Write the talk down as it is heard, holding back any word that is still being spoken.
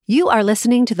You are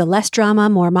listening to the Less Drama,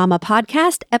 More Mama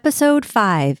podcast, episode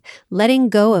 5, Letting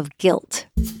Go of Guilt.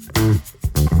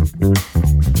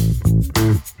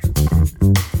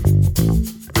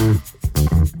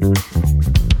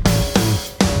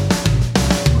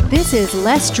 This is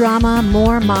Less Drama,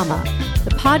 More Mama,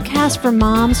 the podcast for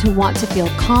moms who want to feel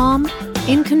calm,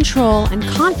 in control, and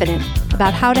confident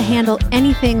about how to handle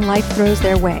anything life throws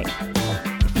their way.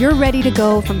 If you're ready to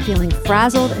go from feeling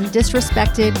frazzled and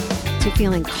disrespected to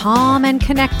feeling calm and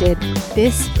connected,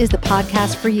 this is the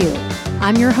podcast for you.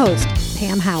 I'm your host,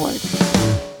 Pam Howard.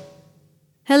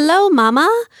 Hello, Mama.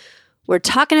 We're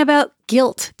talking about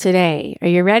guilt today. Are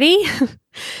you ready?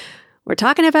 We're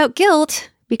talking about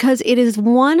guilt because it is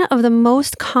one of the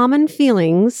most common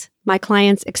feelings my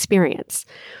clients experience.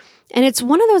 And it's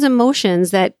one of those emotions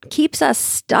that keeps us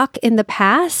stuck in the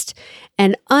past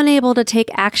and unable to take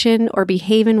action or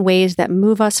behave in ways that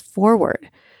move us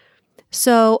forward.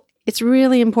 So it's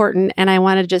really important, and I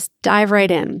want to just dive right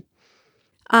in.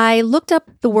 I looked up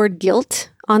the word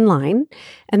guilt online,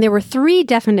 and there were 3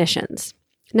 definitions.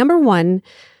 Number 1,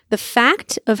 the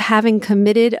fact of having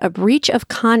committed a breach of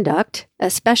conduct,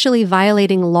 especially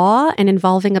violating law and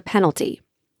involving a penalty.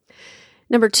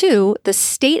 Number 2, the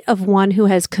state of one who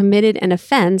has committed an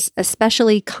offense,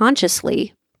 especially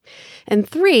consciously. And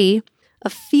 3, a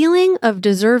feeling of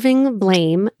deserving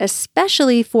blame,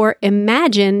 especially for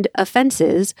imagined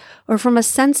offenses or from a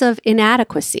sense of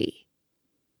inadequacy.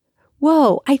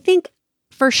 Whoa, I think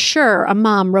for sure a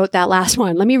mom wrote that last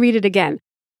one. Let me read it again.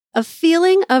 A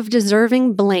feeling of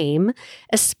deserving blame,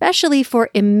 especially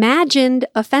for imagined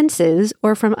offenses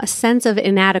or from a sense of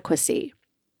inadequacy.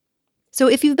 So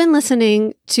if you've been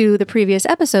listening to the previous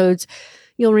episodes,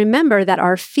 you'll remember that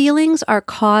our feelings are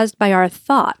caused by our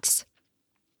thoughts.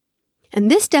 And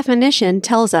this definition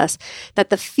tells us that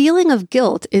the feeling of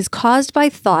guilt is caused by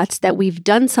thoughts that we've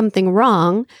done something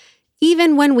wrong,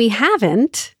 even when we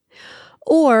haven't,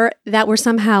 or that we're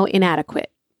somehow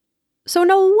inadequate. So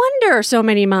no wonder so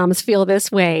many moms feel this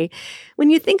way. When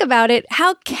you think about it,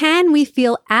 how can we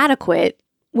feel adequate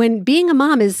when being a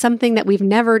mom is something that we've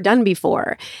never done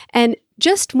before? And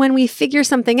just when we figure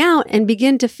something out and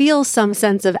begin to feel some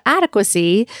sense of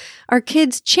adequacy, our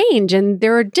kids change and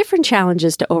there are different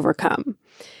challenges to overcome.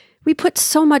 We put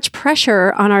so much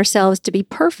pressure on ourselves to be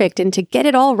perfect and to get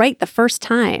it all right the first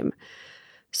time.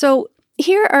 So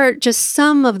here are just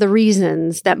some of the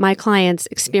reasons that my clients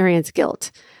experience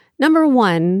guilt. Number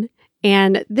 1,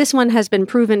 and this one has been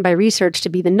proven by research to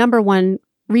be the number 1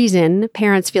 reason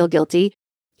parents feel guilty,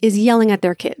 is yelling at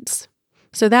their kids.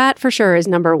 So that for sure is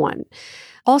number 1.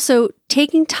 Also,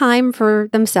 taking time for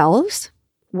themselves,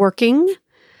 working,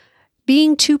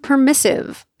 being too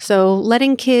permissive. So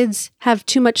letting kids have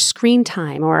too much screen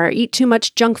time or eat too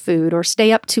much junk food or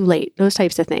stay up too late, those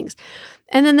types of things.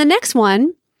 And then the next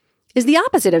one is the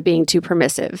opposite of being too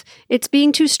permissive. It's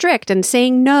being too strict and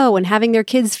saying no and having their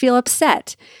kids feel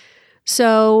upset.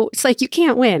 So it's like you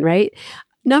can't win, right?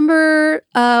 Number,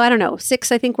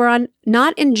 6, I think we're on,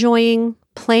 not enjoying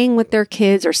playing with their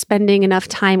kids or spending enough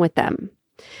time with them.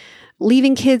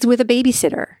 Leaving kids with a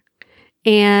babysitter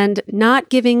and not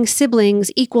giving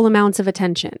siblings equal amounts of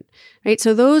attention, right?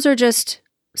 So those are just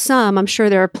some. I'm sure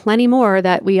there are plenty more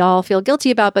that we all feel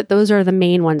guilty about, but those are the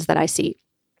main ones that I see.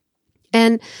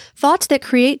 And thoughts that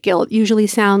create guilt usually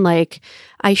sound like,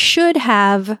 I should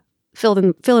have fill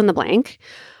in the blank.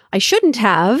 I shouldn't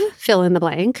have fill in the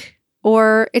blank.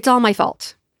 Or it's all my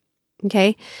fault.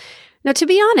 Okay. Now, to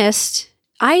be honest,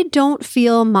 I don't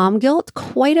feel mom guilt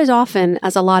quite as often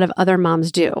as a lot of other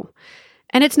moms do.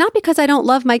 And it's not because I don't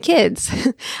love my kids.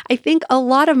 I think a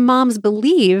lot of moms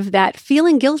believe that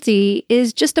feeling guilty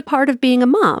is just a part of being a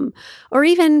mom, or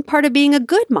even part of being a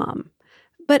good mom.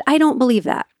 But I don't believe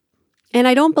that. And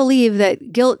I don't believe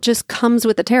that guilt just comes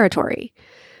with the territory.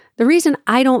 The reason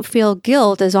I don't feel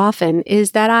guilt as often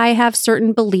is that I have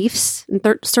certain beliefs and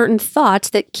certain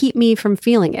thoughts that keep me from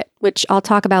feeling it, which I'll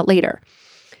talk about later.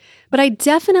 But I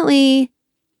definitely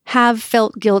have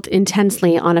felt guilt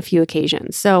intensely on a few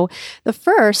occasions. So the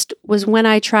first was when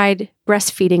I tried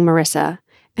breastfeeding Marissa,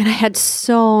 and I had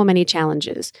so many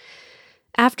challenges.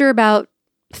 After about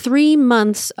 3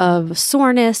 months of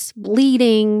soreness,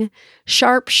 bleeding,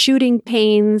 sharp shooting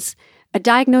pains, a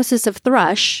diagnosis of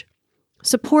thrush,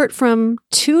 support from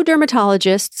 2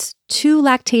 dermatologists, 2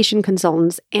 lactation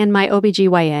consultants, and my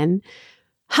OBGYN,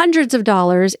 hundreds of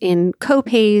dollars in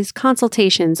copays,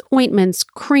 consultations, ointments,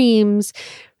 creams,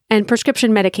 and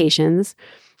prescription medications,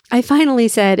 I finally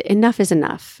said enough is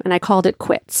enough, and I called it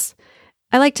quits.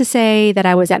 I like to say that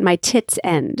I was at my tits'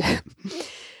 end.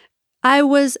 I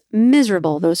was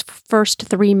miserable those first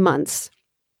 3 months.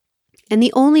 And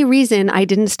the only reason I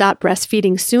didn't stop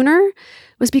breastfeeding sooner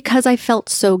was because I felt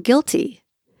so guilty.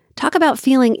 Talk about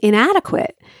feeling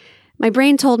inadequate. My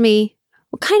brain told me,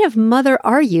 what kind of mother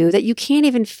are you that you can't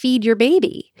even feed your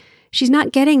baby? She's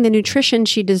not getting the nutrition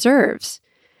she deserves.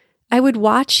 I would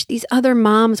watch these other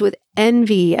moms with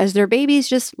envy as their babies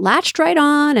just latched right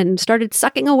on and started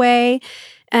sucking away.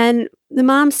 And the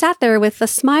mom sat there with a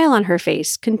smile on her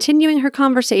face, continuing her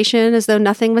conversation as though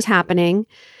nothing was happening.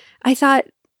 I thought,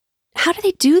 how do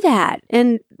they do that?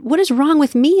 And what is wrong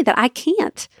with me that I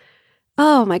can't?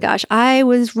 Oh my gosh, I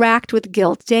was racked with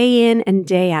guilt day in and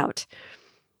day out.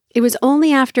 It was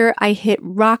only after I hit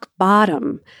rock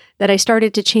bottom that I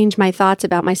started to change my thoughts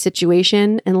about my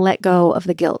situation and let go of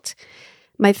the guilt.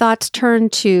 My thoughts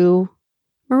turned to,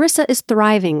 Marissa is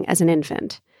thriving as an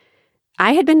infant.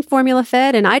 I had been formula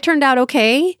fed and I turned out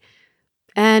okay.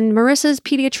 And Marissa's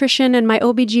pediatrician and my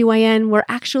OBGYN were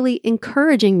actually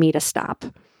encouraging me to stop.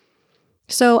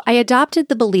 So I adopted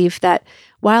the belief that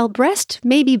while breast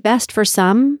may be best for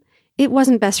some, it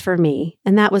wasn't best for me,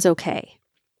 and that was okay.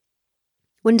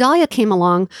 When Dahlia came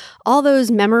along, all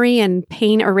those memory and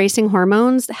pain-erasing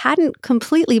hormones hadn't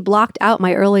completely blocked out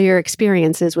my earlier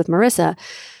experiences with Marissa,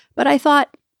 but I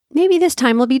thought, maybe this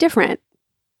time will be different.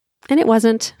 And it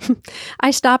wasn't.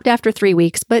 I stopped after 3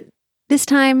 weeks, but this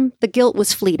time the guilt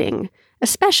was fleeting,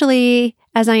 especially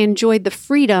as I enjoyed the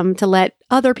freedom to let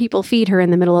other people feed her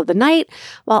in the middle of the night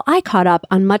while I caught up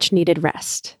on much-needed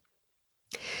rest.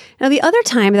 Now, the other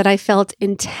time that I felt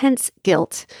intense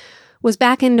guilt was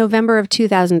back in November of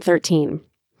 2013.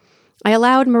 I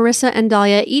allowed Marissa and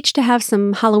Dahlia each to have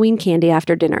some Halloween candy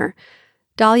after dinner.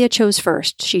 Dahlia chose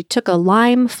first. She took a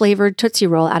lime-flavored Tootsie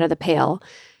Roll out of the pail,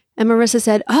 and Marissa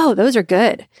said, "Oh, those are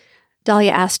good."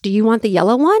 Dahlia asked, "Do you want the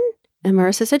yellow one?" And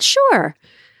Marissa said, "Sure."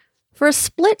 For a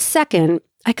split second,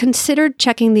 I considered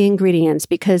checking the ingredients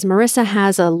because Marissa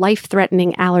has a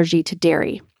life-threatening allergy to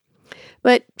dairy.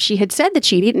 But she had said that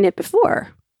she'd eaten it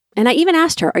before. And I even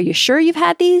asked her, "Are you sure you've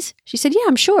had these?" She said, "Yeah,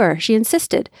 I'm sure." She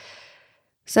insisted.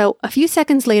 So a few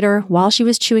seconds later, while she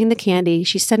was chewing the candy,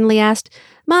 she suddenly asked,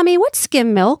 "Mommy, what's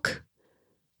skim milk?"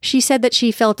 She said that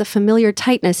she felt a familiar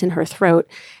tightness in her throat,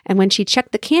 and when she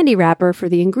checked the candy wrapper for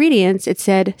the ingredients, it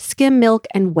said skim milk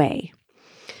and whey.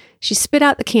 She spit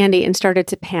out the candy and started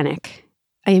to panic.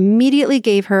 I immediately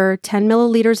gave her 10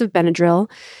 milliliters of Benadryl,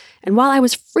 and while I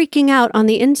was freaking out on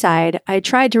the inside, I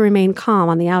tried to remain calm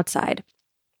on the outside.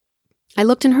 I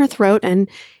looked in her throat, and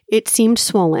it seemed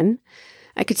swollen.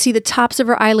 I could see the tops of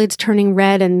her eyelids turning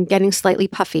red and getting slightly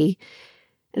puffy.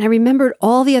 And I remembered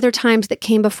all the other times that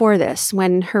came before this,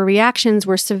 when her reactions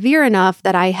were severe enough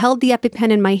that I held the EpiPen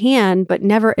in my hand but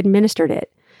never administered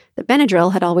it. The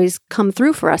Benadryl had always come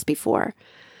through for us before.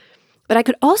 But I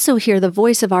could also hear the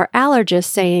voice of our allergist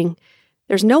saying,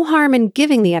 "There's no harm in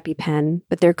giving the EpiPen,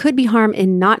 but there could be harm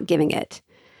in not giving it."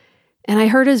 And I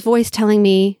heard his voice telling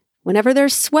me, "Whenever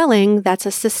there's swelling, that's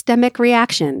a systemic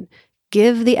reaction.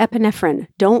 Give the epinephrine.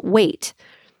 Don't wait."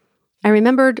 I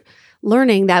remembered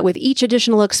learning that with each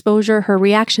additional exposure, her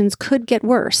reactions could get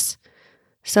worse.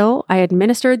 So I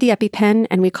administered the EpiPen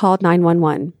and we called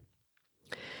 911.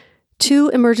 2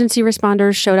 emergency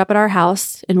responders showed up at our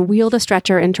house and wheeled a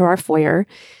stretcher into our foyer.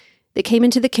 They came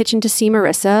into the kitchen to see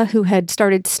Marissa, who had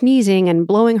started sneezing and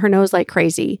blowing her nose like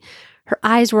crazy. Her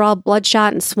eyes were all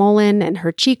bloodshot and swollen, and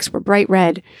her cheeks were bright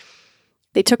red.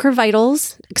 They took her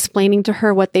vitals, explaining to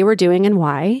her what they were doing and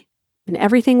why, and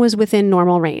everything was within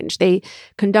normal range. They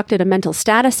conducted a mental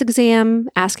status exam,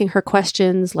 asking her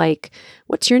questions like,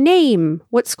 "What's your name?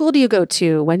 What school do you go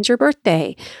to? When's your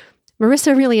birthday?"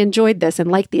 Marissa really enjoyed this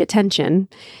and liked the attention.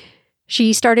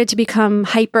 She started to become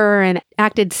hyper and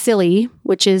acted silly,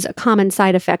 which is a common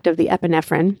side effect of the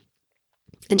epinephrine.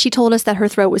 And she told us that her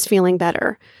throat was feeling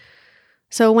better.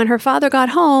 So when her father got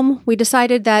home, we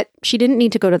decided that she didn't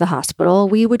need to go to the hospital.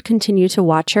 We would continue to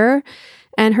watch her,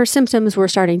 and her symptoms were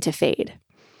starting to fade.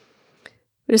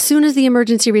 But as soon as the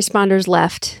emergency responders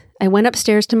left, I went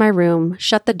upstairs to my room,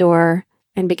 shut the door,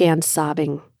 and began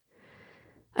sobbing.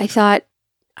 I thought,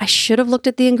 I should have looked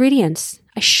at the ingredients.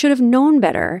 I should have known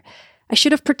better. I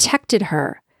should have protected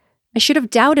her. I should have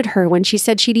doubted her when she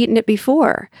said she'd eaten it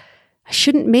before. I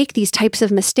shouldn't make these types of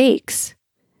mistakes.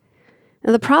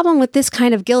 Now, the problem with this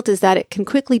kind of guilt is that it can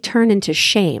quickly turn into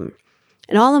shame.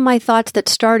 And all of my thoughts that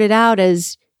started out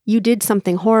as, "You did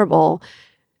something horrible,"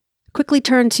 quickly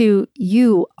turned to,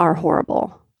 "You are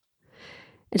horrible."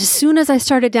 And as soon as I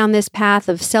started down this path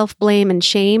of self-blame and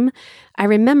shame, I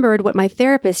remembered what my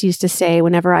therapist used to say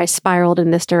whenever I spiraled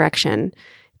in this direction.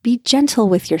 Be gentle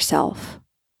with yourself.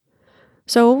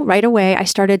 So right away, I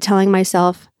started telling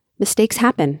myself, mistakes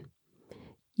happen.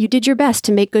 You did your best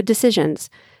to make good decisions.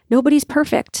 Nobody's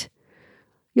perfect.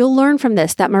 You'll learn from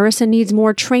this that Marissa needs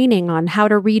more training on how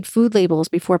to read food labels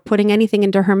before putting anything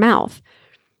into her mouth.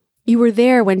 You were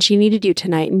there when she needed you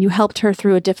tonight and you helped her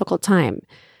through a difficult time.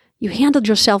 You handled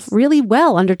yourself really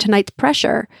well under tonight's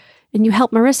pressure, and you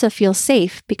helped Marissa feel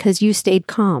safe because you stayed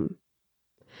calm.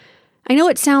 I know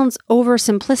it sounds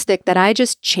oversimplistic that I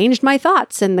just changed my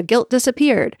thoughts and the guilt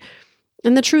disappeared.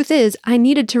 And the truth is, I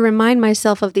needed to remind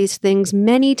myself of these things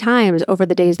many times over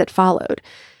the days that followed.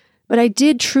 But I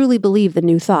did truly believe the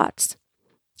new thoughts.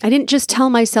 I didn't just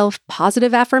tell myself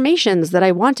positive affirmations that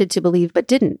I wanted to believe but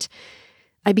didn't.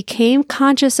 I became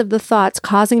conscious of the thoughts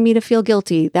causing me to feel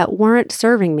guilty that weren't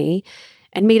serving me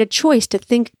and made a choice to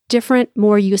think different,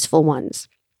 more useful ones.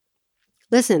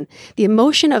 Listen, the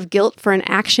emotion of guilt for an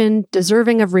action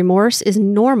deserving of remorse is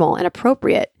normal and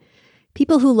appropriate.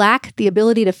 People who lack the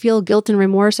ability to feel guilt and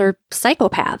remorse are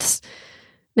psychopaths.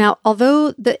 Now,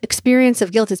 although the experience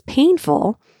of guilt is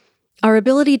painful, our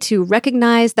ability to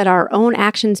recognize that our own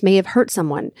actions may have hurt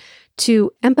someone,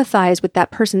 to empathize with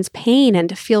that person's pain and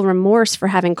to feel remorse for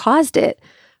having caused it,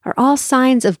 are all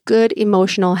signs of good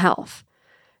emotional health.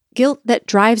 Guilt that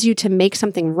drives you to make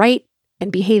something right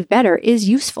and behave better is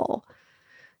useful.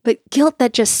 But guilt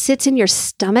that just sits in your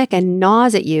stomach and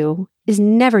gnaws at you is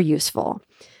never useful.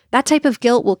 That type of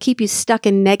guilt will keep you stuck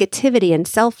in negativity and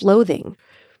self-loathing.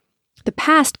 The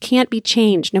past can't be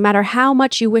changed, no matter how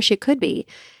much you wish it could be,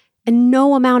 and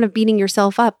no amount of beating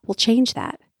yourself up will change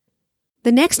that.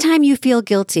 The next time you feel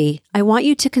guilty, I want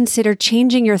you to consider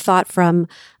changing your thought from,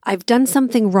 I've done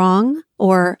something wrong,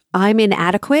 or I'm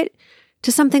inadequate,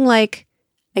 to something like,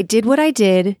 I did what I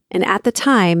did, and at the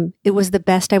time, it was the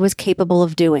best I was capable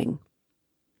of doing.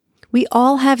 We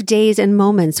all have days and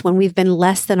moments when we've been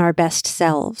less than our best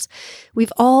selves.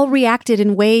 We've all reacted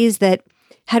in ways that,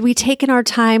 had we taken our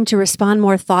time to respond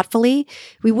more thoughtfully,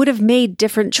 we would have made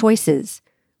different choices.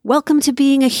 Welcome to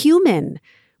being a human,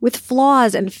 with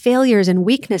flaws and failures and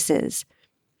weaknesses.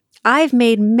 I've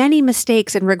made many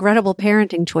mistakes and regrettable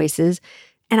parenting choices,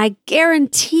 and I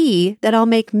guarantee that I'll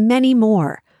make many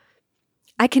more.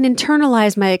 I can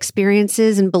internalize my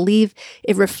experiences and believe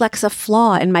it reflects a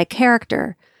flaw in my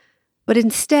character. But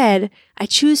instead, I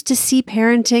choose to see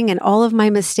parenting and all of my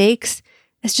mistakes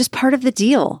as just part of the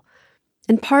deal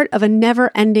and part of a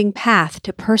never-ending path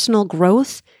to personal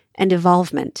growth and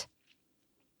evolvement.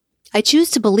 I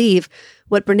choose to believe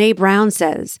what Brené Brown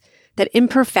says, that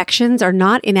imperfections are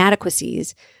not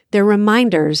inadequacies, they're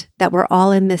reminders that we're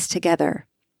all in this together.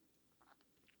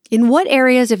 In what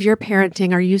areas of your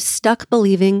parenting are you stuck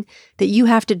believing that you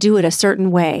have to do it a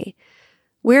certain way?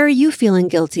 Where are you feeling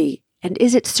guilty, and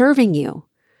is it serving you?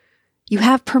 You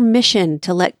have permission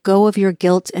to let go of your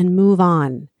guilt and move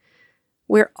on.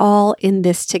 We're all in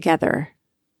this together.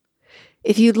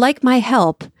 If you'd like my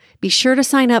help, be sure to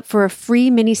sign up for a free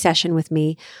mini session with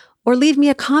me or leave me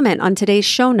a comment on today's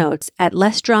show notes at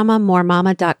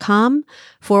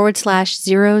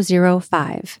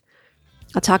lessdramamoremama.com/005.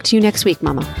 I'll talk to you next week,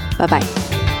 Mama. Bye-bye.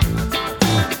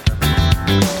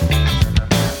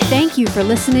 Thank you for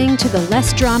listening to the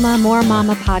Less Drama, More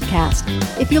Mama podcast.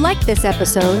 If you liked this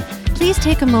episode, please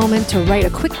take a moment to write a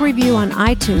quick review on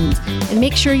iTunes and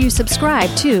make sure you subscribe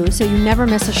too so you never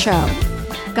miss a show.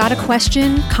 Got a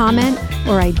question, comment,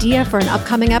 or idea for an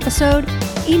upcoming episode?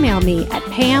 Email me at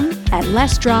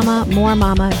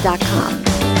pam@lessdramamoremama.com.